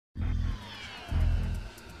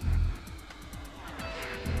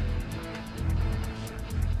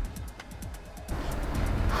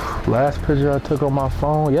Last picture I took on my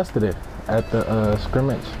phone yesterday at the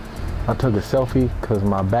scrimmage. I took a selfie because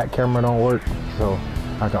my back camera don't work, so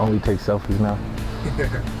I can only take selfies now.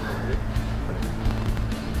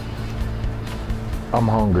 I'm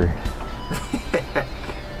hungry.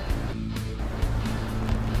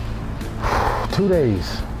 2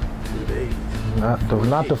 days. 2 days.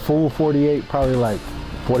 Not the full 48, probably like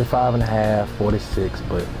 45 and a half, 46,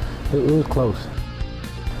 but it was close.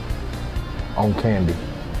 On candy.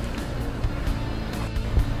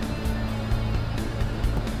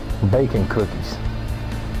 Baking cookies.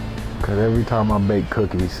 Cause every time I bake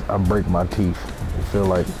cookies, I break my teeth. I feel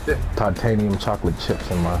like titanium chocolate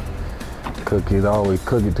chips in my cookies. I always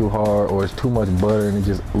cook it too hard, or it's too much butter and it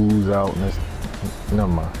just oozes out, and it's, never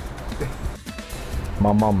mind.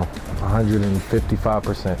 My mama,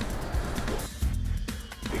 155%.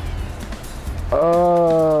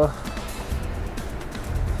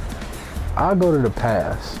 I'll go to the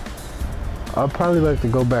past. I'd probably like to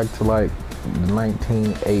go back to like the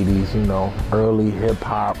 1980s, you know, early hip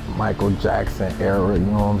hop, Michael Jackson era, you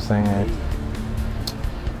know what I'm saying?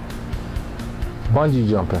 Bungee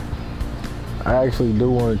jumping. I actually do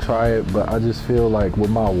want to try it, but I just feel like with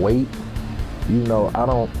my weight, you know, I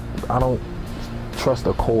don't trust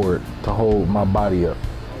a cord to hold my body up.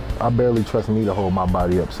 I barely trust me to hold my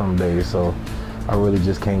body up some days, so I really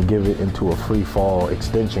just can't give it into a free fall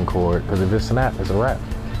extension cord, because if it snaps, it's a wrap.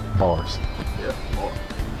 Bars. Yeah,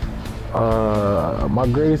 my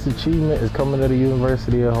greatest achievement is coming to the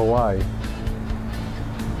University of Hawai'i.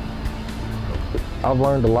 I've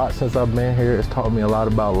learned a lot since I've been here. It's taught me a lot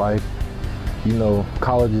about life. You know,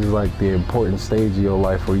 college is like the important stage of your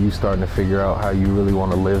life where you starting to figure out how you really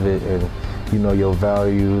want to live it, and you know, your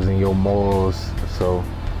values and your morals. So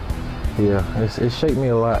yeah, it's shaped me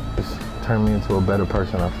a lot. It's turned me into a better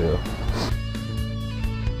person, I feel.